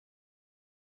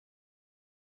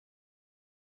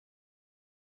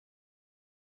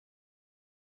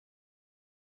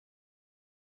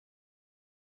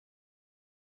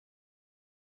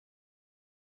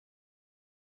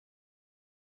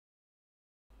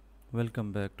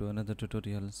Welcome back to another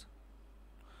tutorials.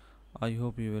 I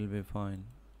hope you will be fine.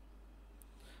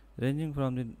 Ranging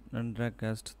from the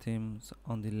darkest themes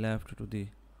on the left to the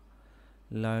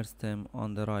lightest theme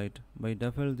on the right, by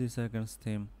default the second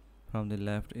theme from the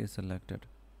left is selected.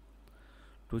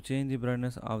 To change the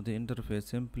brightness of the interface,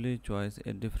 simply choose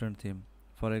a different theme.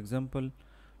 For example,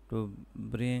 to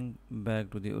bring back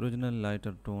to the original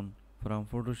lighter tone from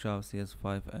Photoshop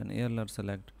CS5 and alert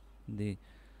select the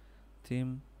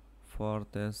theme for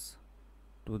this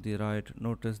to the right.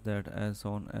 Notice that as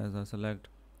soon as I select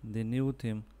the new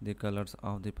theme, the colors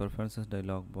of the preferences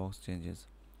dialog box changes.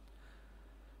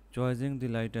 Choosing the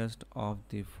lightest of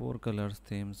the four colors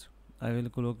themes, I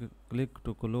will click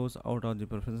to close out of the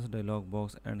preferences dialog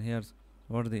box, and here's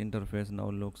what the interface now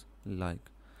looks like.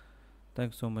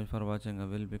 Thanks so much for watching. I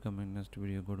will be coming next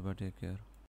video. Goodbye, take care.